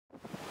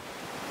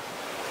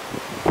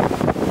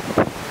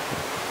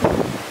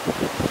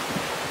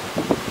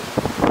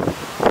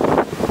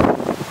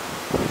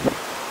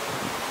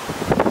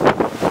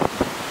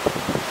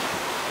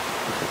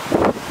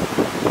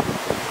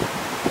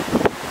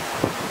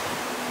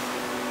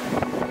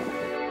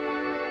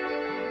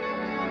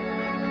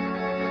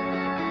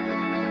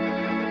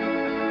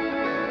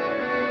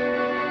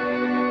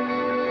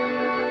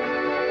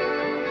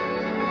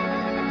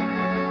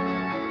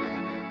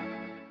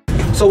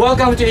So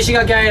welcome to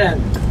Ishigaki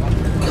Island.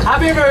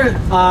 Have you ever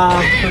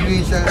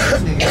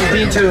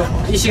been to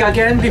Ishigaki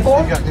Island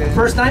before?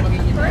 First time?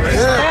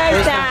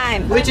 First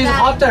time. Which is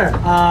hotter,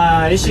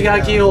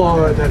 Ishigaki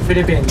or the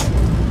Philippines?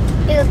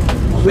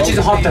 Which is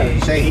hotter?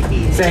 Same.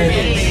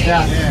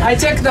 Yeah. I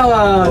checked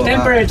the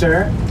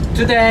temperature.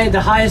 Today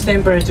the highest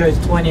temperature is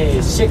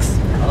 26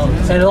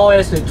 and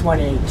lowest is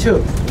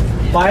 22.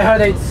 But I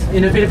heard it's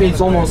in the Philippines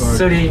it's almost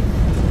 30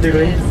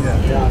 degrees.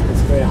 Yeah,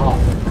 it's very hot.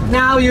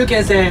 Now you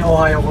can say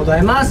Ohayo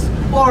gozaimasu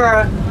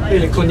or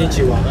really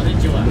konnichiwa.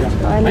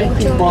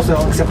 Yeah. Also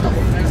acceptable.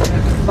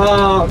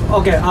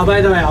 Okay, by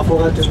the way, I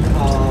forgot to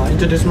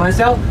introduce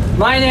myself.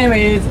 My name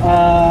is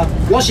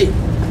Yoshi.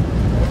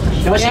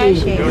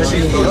 Yoshi.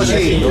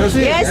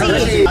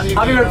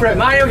 Have you ever played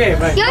Mario game?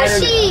 Right.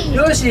 Yoshi.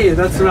 Yoshi,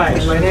 that's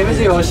right. My name is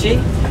Yoshi.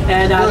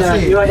 And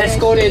you are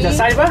escorted the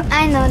Cyber?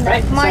 I know that.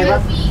 Right? Mario.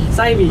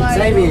 Saibi.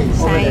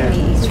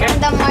 From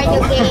the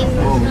Mario game.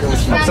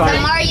 From the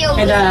Mario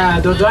game.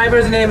 And the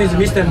driver's name is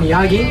Mr.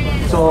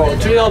 Miyagi. So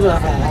three of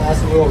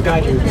us will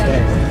guide you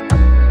today.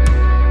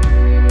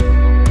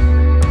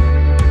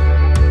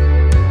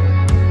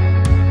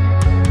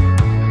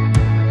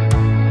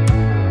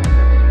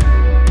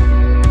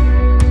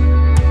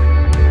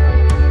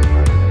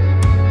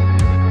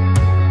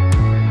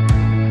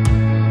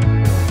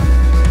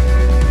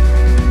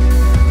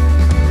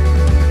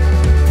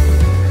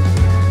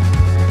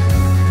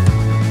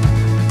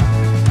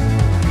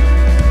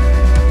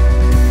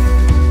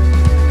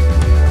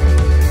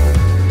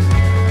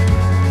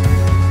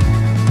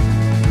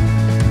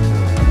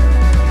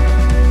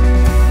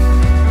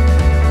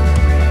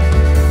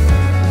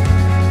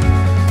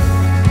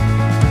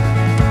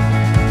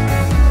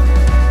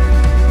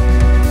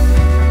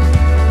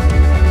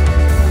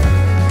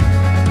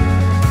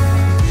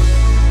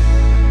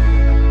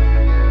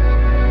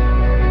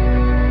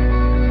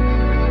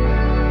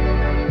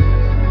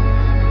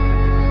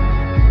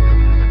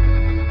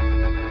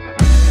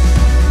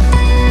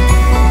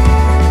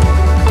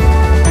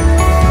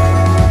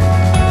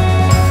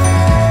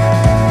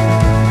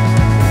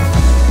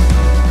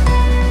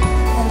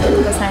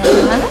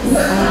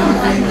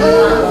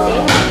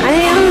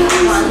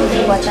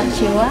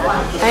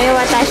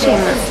 Watashi.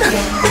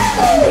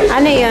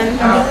 Ano yun?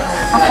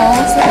 Ako?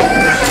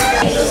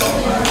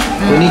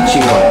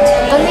 Konnichiwa.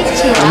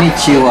 Konnichiwa.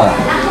 Konnichiwa.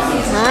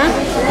 Ha?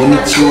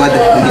 Konnichiwa de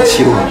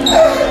konnichiwa.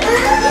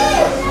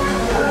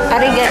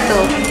 Arigato.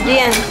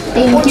 Diyan.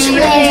 Thank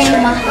you,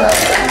 Yaeyama.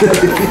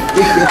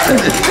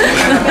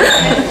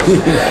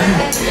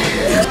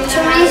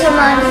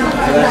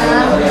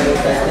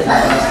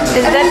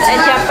 Is that a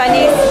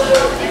Japanese?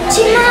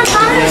 Chima,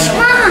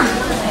 Panishma.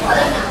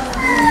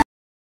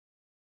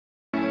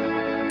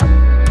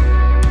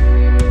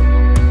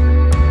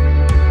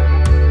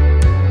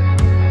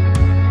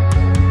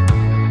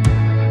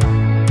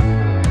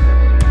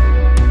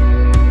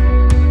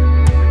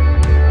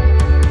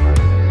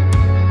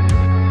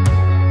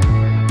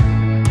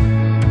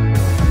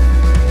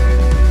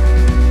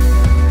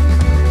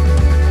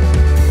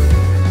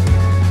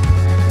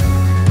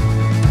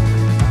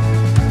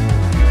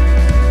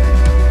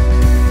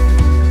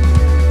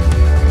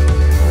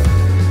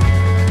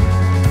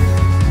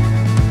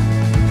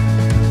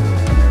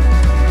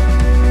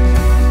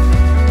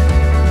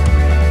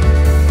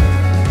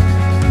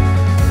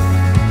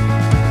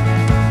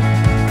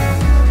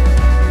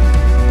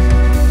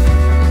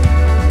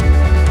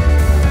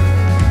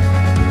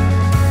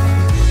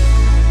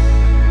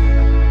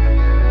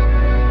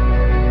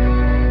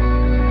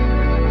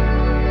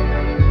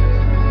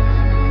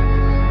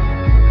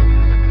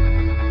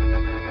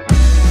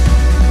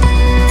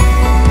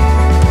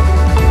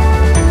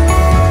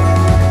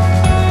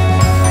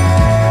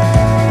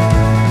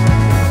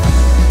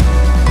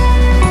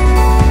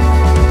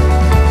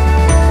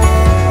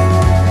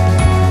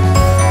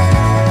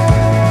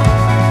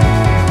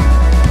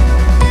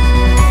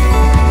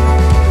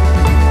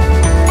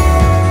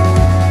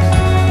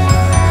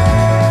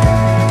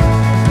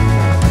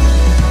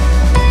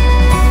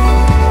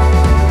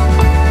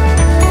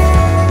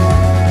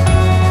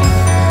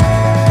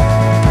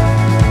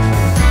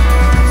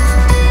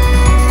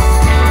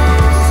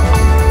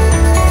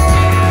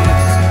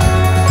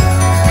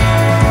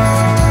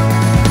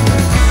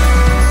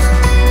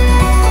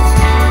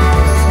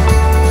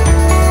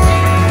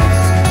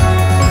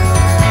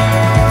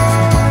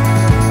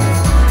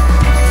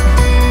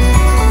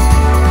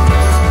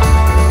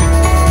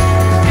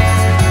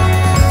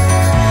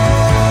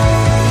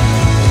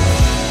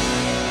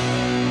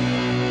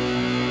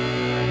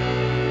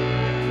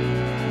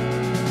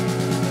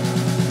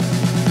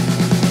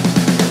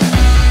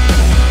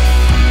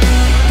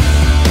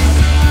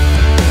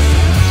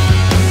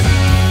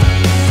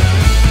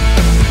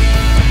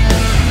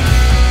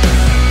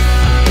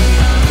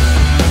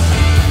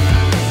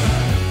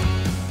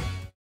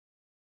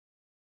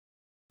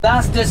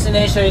 Last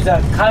destination is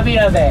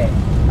KABIRA Bay.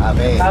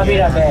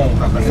 KABIRA Bay.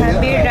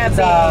 KABIRA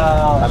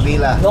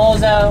Bay.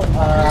 Northern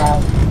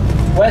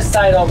west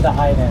side of the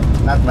island.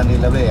 Not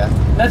Manila Bay,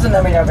 That's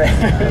Manila Bay.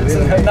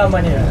 It's not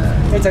Manila.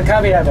 It's a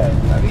Kabira Bay.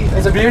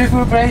 It's a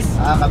beautiful place.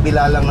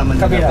 Kabila lang naman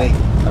Manila Bay.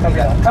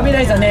 Kabira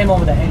is the name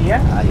of the area.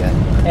 Yan.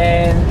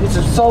 And it's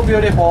so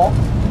beautiful.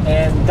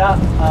 And that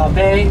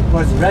bay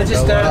was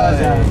registered as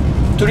a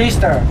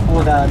three-star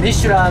for the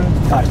Michelin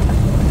guide.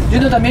 You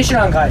know the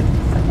Michelin guide?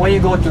 When you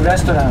go to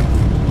restaurant,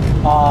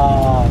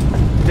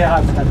 they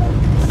have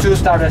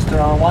 2-star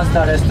restaurant,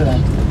 1-star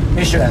restaurant,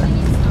 Michelin.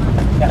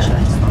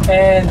 Yeah.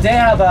 And they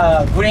have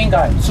a green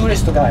guide,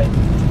 tourist guide.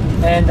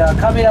 And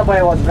Kabira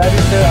Bay was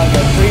registered as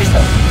a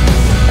 3-star.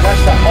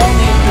 That's the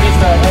only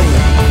 3-star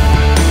area.